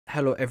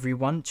Hello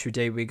everyone,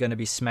 today we're going to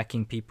be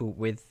smacking people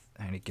with...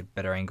 I need to get a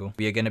better angle.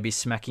 We are going to be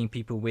smacking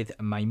people with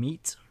my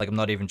meat. Like, I'm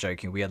not even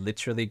joking. We are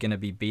literally going to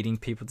be beating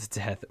people to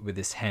death with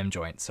this ham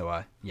joint.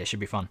 So, yeah, should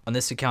be fun. On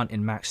this account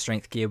in max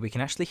strength gear, we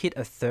can actually hit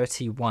a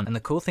 31. And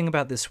the cool thing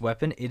about this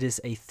weapon, it is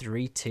a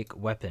 3-tick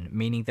weapon,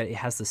 meaning that it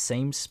has the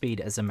same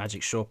speed as a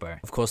magic shortbow.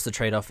 Of course, the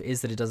trade-off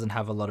is that it doesn't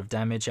have a lot of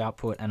damage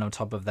output, and on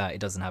top of that, it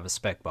doesn't have a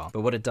spec bar.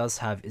 But what it does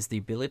have is the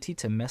ability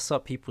to mess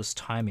up people's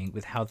timing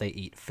with how they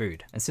eat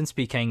food. And since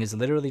PKing is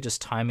literally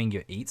just timing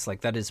your eats,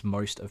 like that is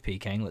most of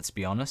PKing, let's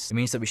be honest, it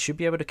means that we should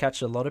be able to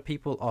catch a lot of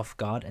people off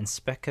guard and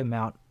spec them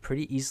out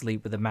pretty easily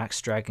with a max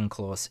dragon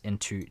claws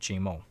into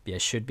Gmol. Yeah,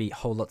 should be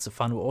whole lots of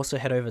fun. We'll also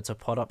head over to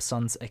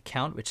PodUpSun's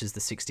account, which is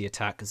the 60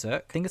 attack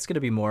Zerk. I think it's going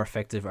to be more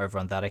effective over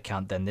on that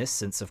account than this,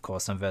 since of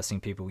course I'm versing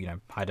people, you know,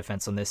 high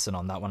defense on this, and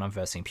on that one I'm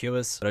versing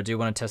Pures. But I do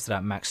want to test it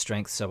out max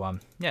strength, so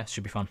yeah,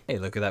 should be fun. Hey,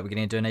 look at that, we're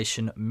getting a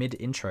donation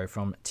mid-intro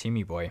from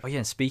Timmy Boy. Oh yeah,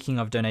 and speaking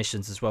of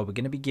donations as well, we're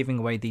going to be giving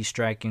away these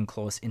dragon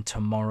claws in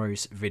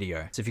tomorrow's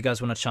video. So if you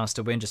guys want a chance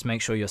to win, just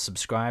make sure you're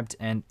subscribed,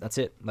 and that's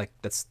it. Like,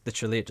 that's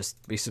literally it,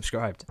 just be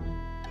subscribed.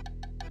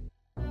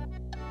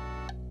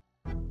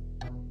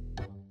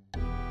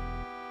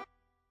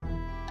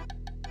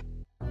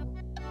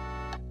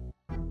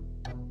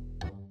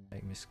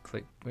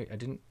 Misclick. Wait, I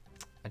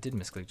did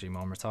misclick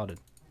Gmol. I'm retarded.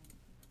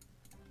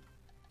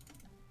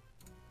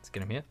 Let's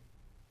get him here.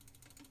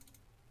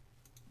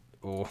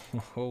 Oh,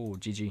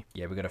 GG.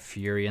 Yeah, we got a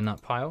Fury in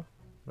that pile.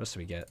 What else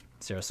do we get?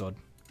 Sarah Sword.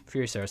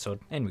 Fury Sarah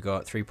Sword. And we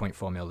got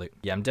 3.4 mil loot.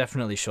 Yeah, I'm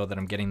definitely sure that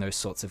I'm getting those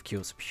sorts of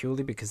kills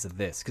purely because of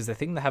this. Because I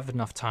think they have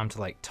enough time to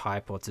like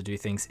type or to do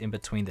things in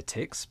between the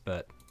ticks,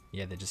 but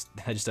yeah, they just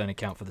don't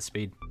account for the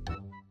speed.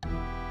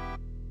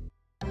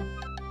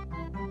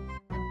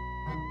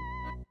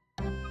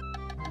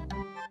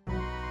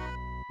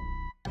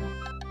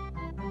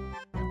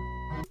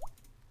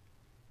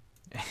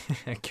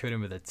 I killed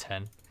him with a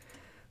 10.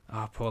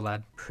 Ah, poor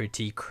lad.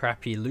 Pretty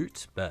crappy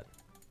loot, but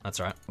that's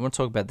alright. I want to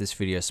talk about this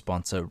video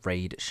sponsor,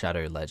 Raid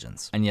Shadow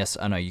Legends. And yes,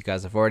 I know you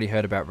guys have already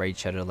heard about Raid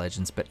Shadow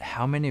Legends, but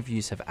how many of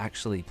you have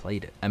actually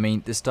played it? I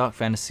mean, this dark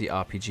fantasy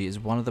RPG is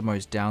one of the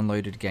most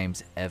downloaded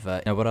games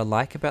ever. Now, what I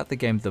like about the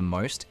game the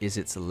most is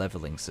its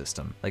leveling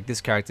system. Like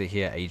this character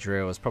here,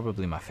 Adria, is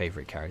probably my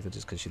favorite character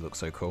just because she looks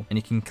so cool. And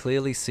you can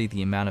clearly see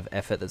the amount of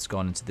effort that's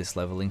gone into this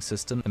leveling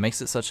system that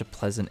makes it such a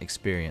pleasant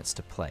experience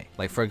to play.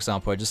 Like for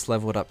example, I just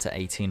leveled up to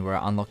 18 where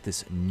I unlocked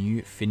this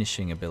new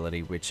finishing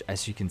ability, which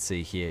as you can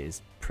see here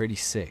is pretty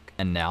sick.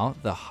 And now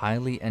the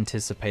highly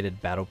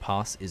anticipated battle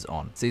pass is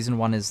on. Season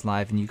 1 is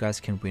live and you guys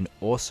can win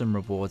awesome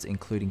rewards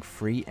including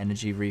free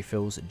energy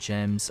refills,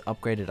 gems,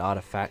 upgraded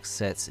artifacts,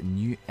 sets,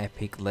 new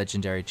epic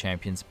legendary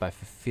champions by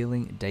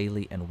fulfilling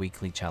daily and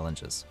weekly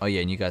challenges. Oh yeah,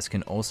 and you guys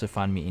can also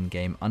find me in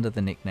game under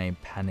the nickname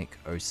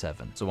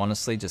Panic07. So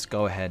honestly, just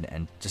go ahead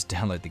and just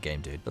download the game,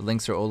 dude. The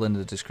links are all in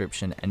the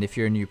description, and if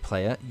you're a new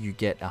player, you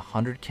get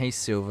 100k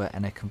silver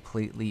and a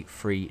completely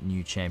free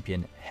new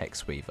champion,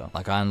 Hexweaver.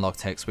 Like I unlocked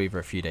Hexweaver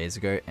a few days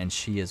ago and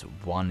she is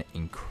one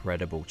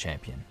incredible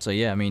champion. So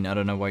yeah, I mean, I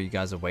don't know what you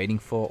guys are waiting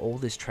for. All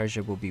this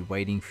treasure will be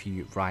waiting for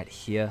you right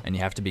here, and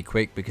you have to be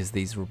quick because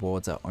these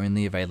rewards are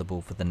only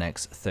available for the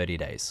next 30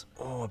 days.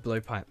 Oh, a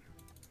blowpipe.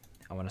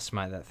 I want to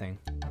smite that thing.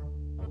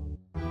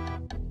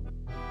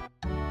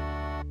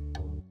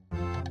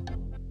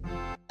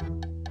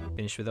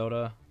 Finish with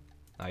Elder.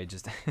 Oh, he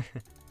just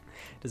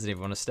doesn't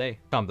even want to stay.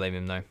 Can't blame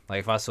him though. Like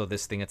if I saw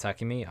this thing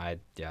attacking me, I'd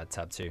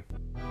tab too.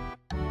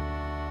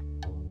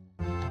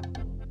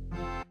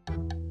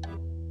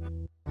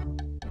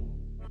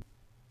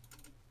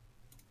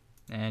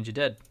 And you're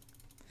dead.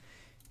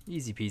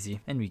 Easy peasy.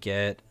 And we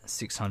get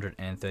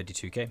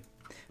 632k.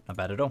 Not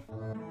bad at all.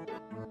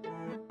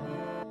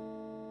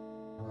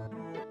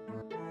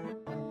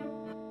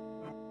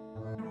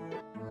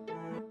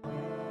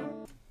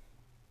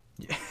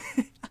 Yeah.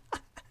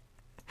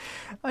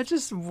 I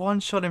just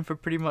one-shot him for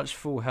pretty much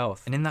full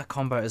health. And in that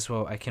combo as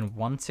well, I can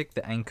one-tick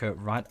the anchor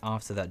right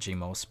after that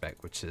Gmol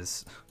spec, which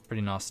is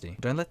pretty nasty.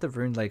 Don't let the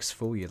rune legs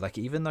fool you. Like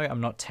even though I'm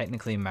not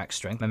technically max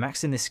strength, my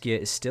max in this gear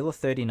is still a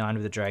 39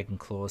 with the dragon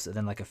claws, and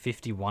then like a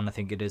 51 I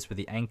think it is with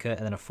the anchor,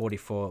 and then a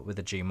 44 with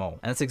the Gmol.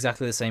 And that's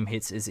exactly the same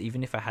hits as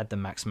even if I had the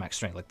max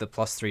strength. Like the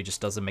 +3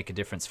 just doesn't make a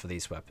difference for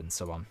these weapons.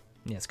 So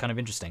yeah, it's kind of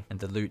interesting. And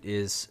the loot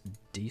is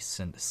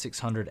decent,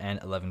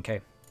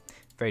 611k.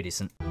 Very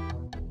decent.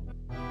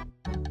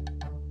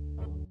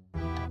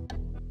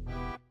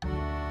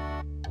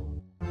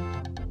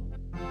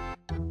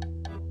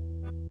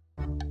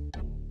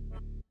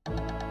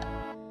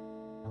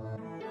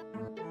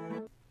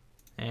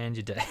 And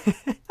you're dead.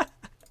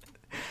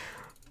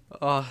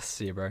 Oh,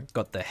 see you, bro.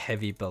 Got the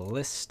heavy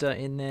ballista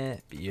in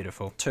there.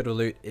 Beautiful. Total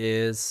loot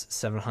is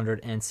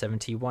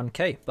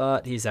 771k,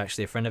 but he's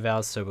actually a friend of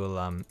ours, so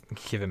we'll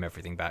give him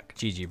everything back.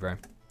 GG, bro.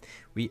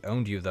 We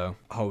owned you though.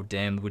 Oh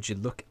damn, would you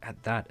look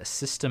at that, a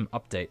system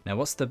update. Now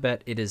what's the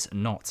bet? It is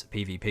not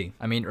PvP.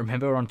 I mean,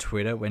 remember on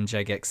Twitter when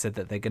Jagex said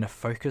that they're gonna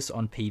focus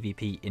on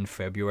PvP in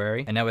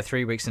February? And now we're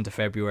 3 weeks into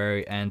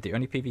February and the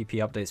only PvP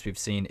updates we've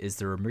seen is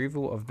the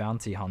removal of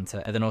Bounty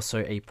Hunter and then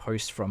also a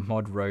post from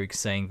Mod Rogue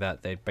saying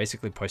that they're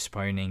basically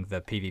postponing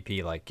the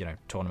PvP, like, you know,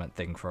 tournament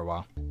thing for a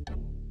while.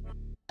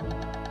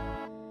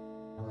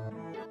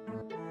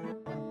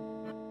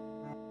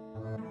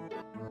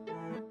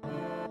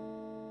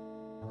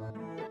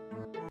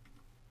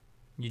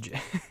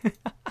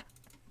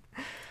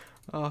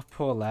 Oh,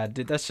 poor lad,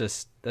 dude, that's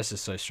just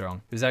so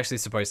strong. He was actually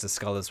supposed to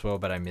skull as well,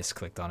 but I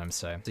misclicked on him,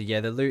 so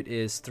yeah, the loot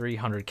is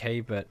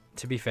 300k, but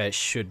to be fair, it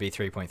should be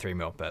 3.3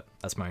 mil, but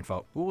that's my own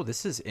fault. Oh,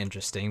 this is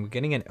interesting. We're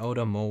getting an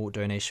Elder Maul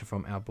donation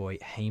from our boy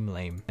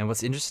Haimlame. And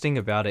what's interesting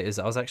about it is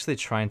I was actually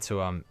trying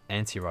to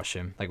anti-rush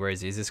him. Like, where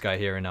is he? Is this guy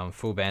here in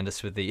full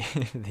bandits with the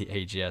the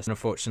AGS? And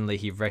unfortunately,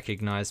 he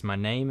recognized my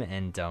name,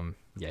 and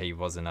yeah, he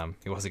wasn't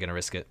gonna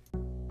risk it.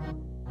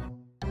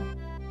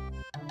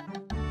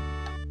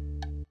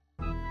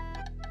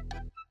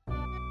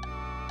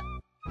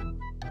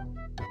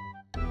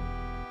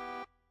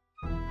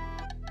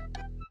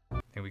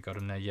 We got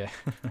him there, yeah.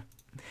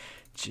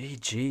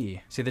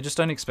 GG. See, they just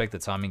don't expect the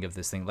timing of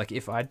this thing. Like,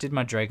 if I did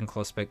my Dragon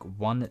Claw spec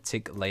 1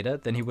 tick later,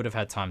 then he would have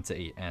had time to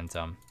eat, and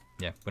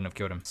yeah, wouldn't have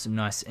killed him. Some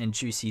nice and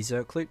juicy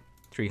Zerk loot,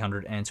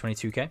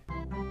 322k.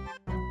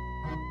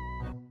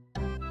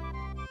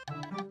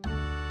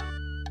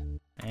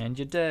 And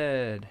you're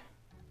dead.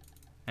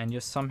 And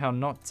you're somehow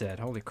not dead,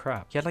 holy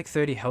crap. He had like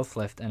 30 health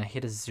left, and I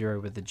hit a 0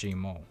 with the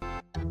G-Maul.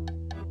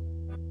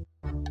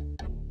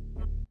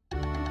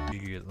 Do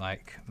you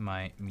like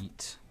my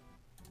meat?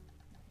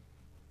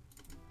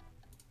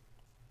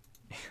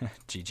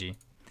 GG.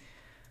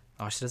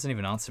 Oh, she doesn't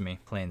even answer me.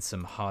 Playing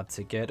some hard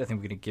to get. I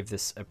think we're gonna give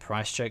this a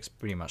price check. It's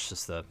pretty much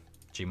just the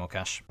G-Maul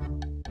cash.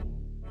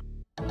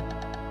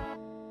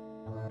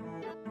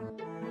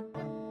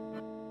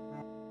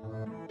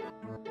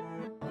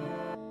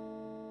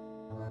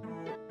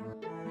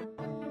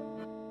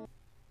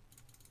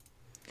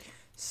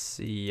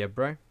 See ya,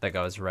 bro. That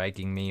guy was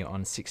ragging me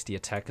on 60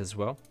 attack as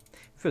well.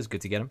 Feels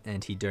good to get him.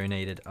 And he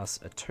donated us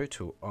a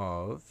total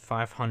of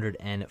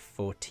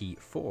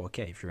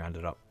 544k if you round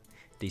it up.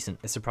 Decent.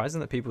 It's surprising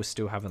that people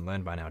still haven't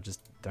learned by now.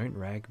 Just don't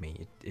rag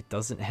me. It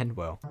doesn't end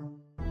well.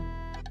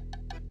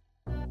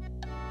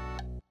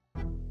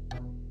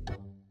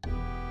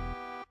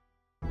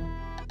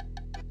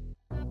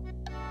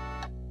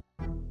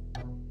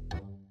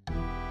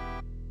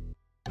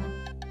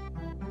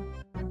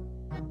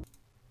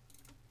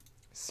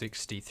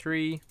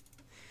 $63.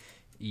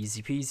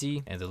 Easy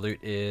peasy. And the loot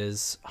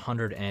is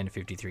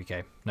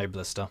 153k. No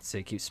blister.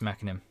 So keep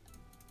smacking him.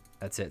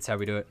 That's it. That's how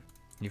we do it.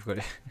 You've got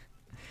it.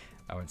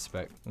 I won't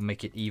spec. We'll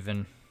make it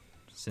even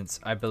since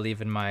I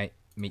believe in my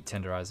meat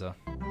tenderizer.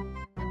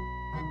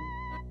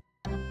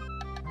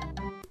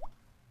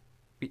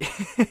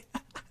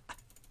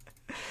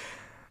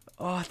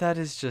 Oh, that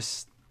is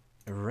just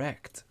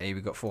wrecked. Hey,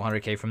 we got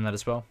 400k from that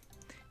as well.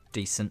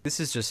 Decent. This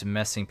is just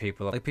messing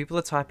people up. Like, people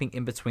are typing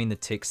in between the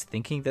ticks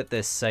thinking that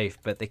they're safe,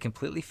 but they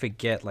completely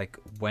forget like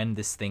when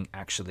this thing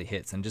actually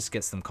hits and just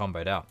gets them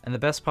comboed out. And the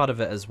best part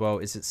of it as well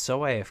is it's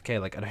so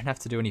AFK, like I don't have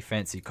to do any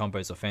fancy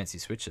combos or fancy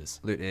switches.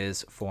 Loot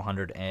is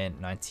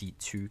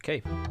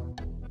 492k.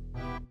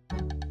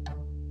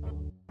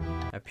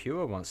 A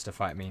Pure wants to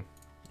fight me.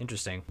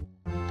 Interesting.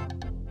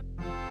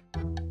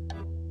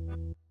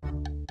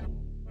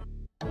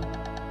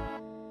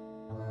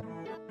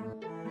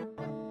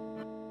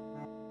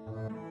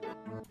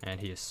 And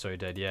he is so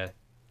dead, yeah.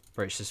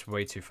 Bro, it's just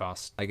way too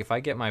fast. Like, if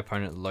I get my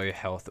opponent low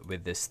health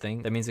with this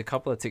thing, that means a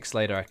couple of ticks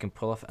later I can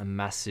pull off a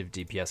massive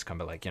DPS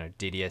combo, like, you know,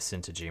 DDS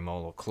into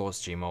G-Maul or Claws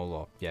G-Maul,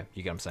 or yeah,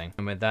 you get what I'm saying.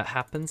 And when that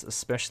happens,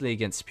 especially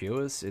against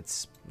Pures,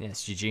 it's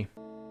GG.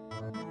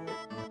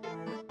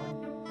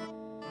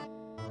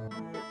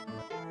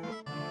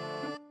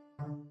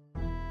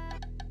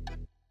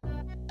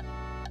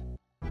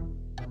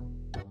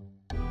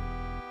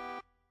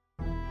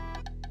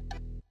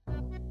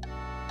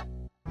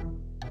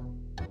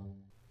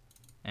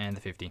 And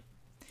the 50.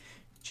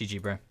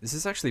 GG, bro. This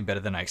is actually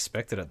better than I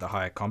expected at the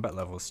higher combat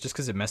levels, just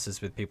because it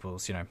messes with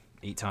people's, you know,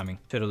 eat timing.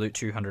 Total loot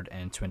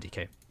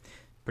 220k.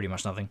 Pretty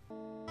much nothing.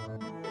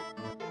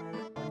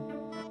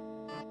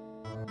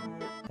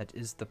 That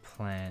is the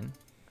plan.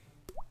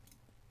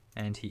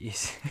 And he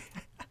is...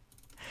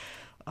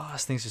 Oh,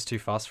 this thing's just too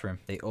fast for him.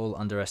 They all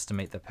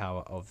underestimate the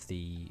power of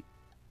the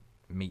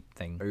meat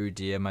thing. Oh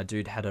dear, my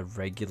dude had a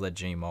regular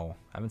G-Maul.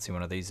 I haven't seen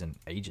one of these in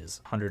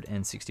ages.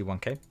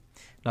 161k.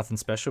 Nothing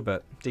special,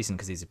 but decent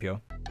because he's a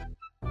Pure.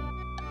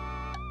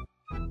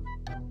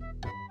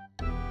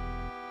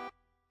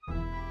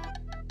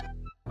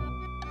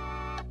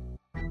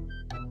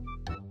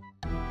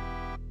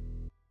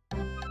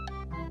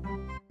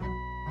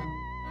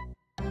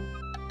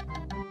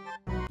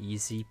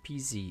 Easy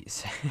peasy.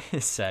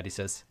 Sad, he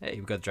says. Hey,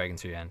 we've got Dragon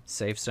 2 hand.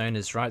 Safe zone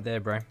is right there,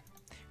 bro.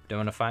 Don't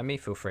want to fight me?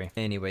 Feel free.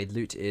 Anyway,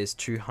 loot is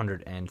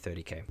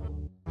 230k.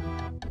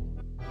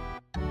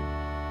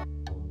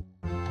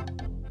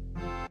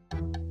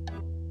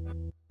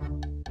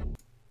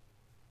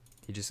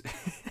 He just...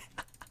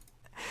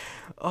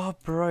 Oh,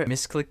 bro.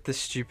 Misclicked the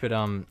stupid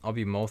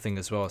obby mole thing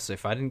as well. So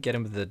if I didn't get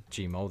him with the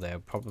G mole there, I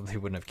probably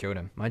wouldn't have killed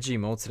him. My G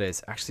mole today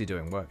is actually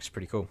doing work. It's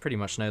pretty cool. Pretty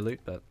much no loot,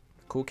 but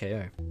cool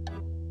KO.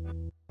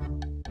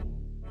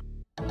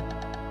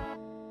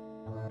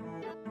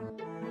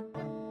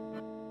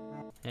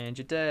 And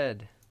you're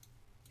dead.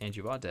 And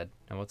you are dead.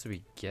 And what do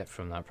we get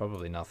from that?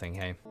 Probably nothing,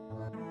 hey?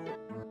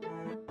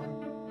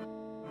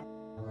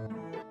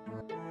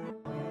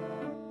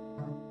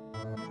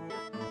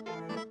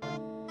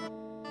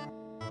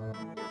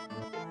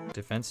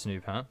 Defense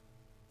noob, huh?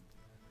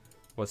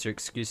 What's your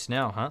excuse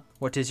now, huh?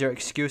 What is your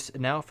excuse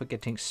now for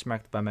getting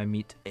smacked by my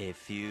meat? A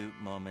few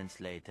moments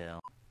later.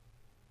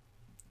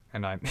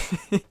 And I'm...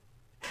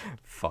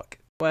 Fuck.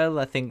 Well,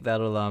 I think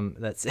that'll,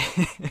 that's it.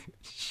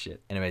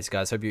 Shit. Anyways,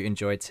 guys, hope you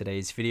enjoyed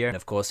today's video. And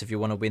of course, if you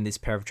want to win this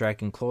pair of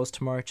dragon claws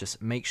tomorrow,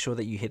 just make sure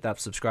that you hit that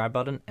subscribe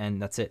button,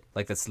 and that's it.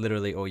 Like, that's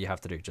literally all you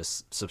have to do.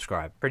 Just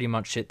subscribe. Pretty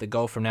much it. The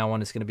goal from now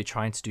on is going to be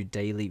trying to do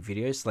daily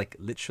videos, like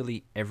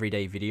literally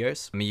everyday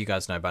videos. I mean, you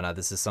guys know by now,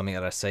 this is something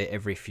that I say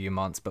every few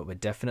months, but we're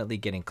definitely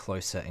getting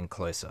closer and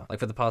closer. Like,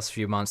 for the past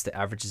few months, the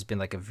average has been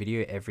like a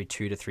video every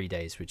 2 to 3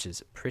 days, which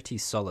is pretty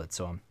solid.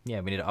 So,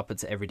 yeah, we need to up it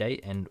to every day,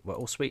 and we're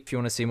all sweet. If you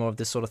want to see more of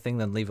this sort of thing,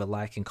 then leave a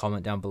like and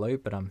comment down below.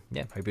 But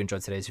yeah, hope you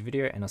enjoyed today's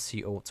video, and I'll see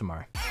you all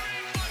tomorrow.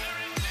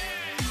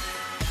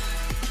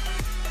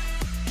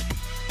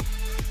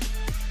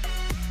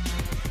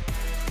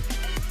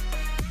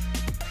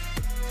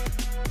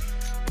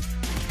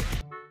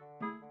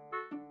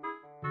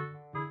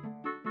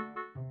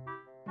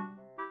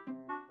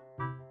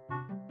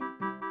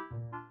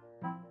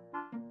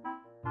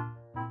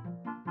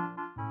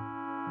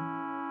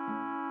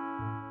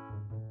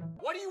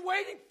 What are you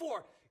waiting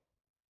for?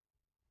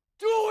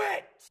 Do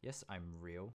it! Yes, I'm real.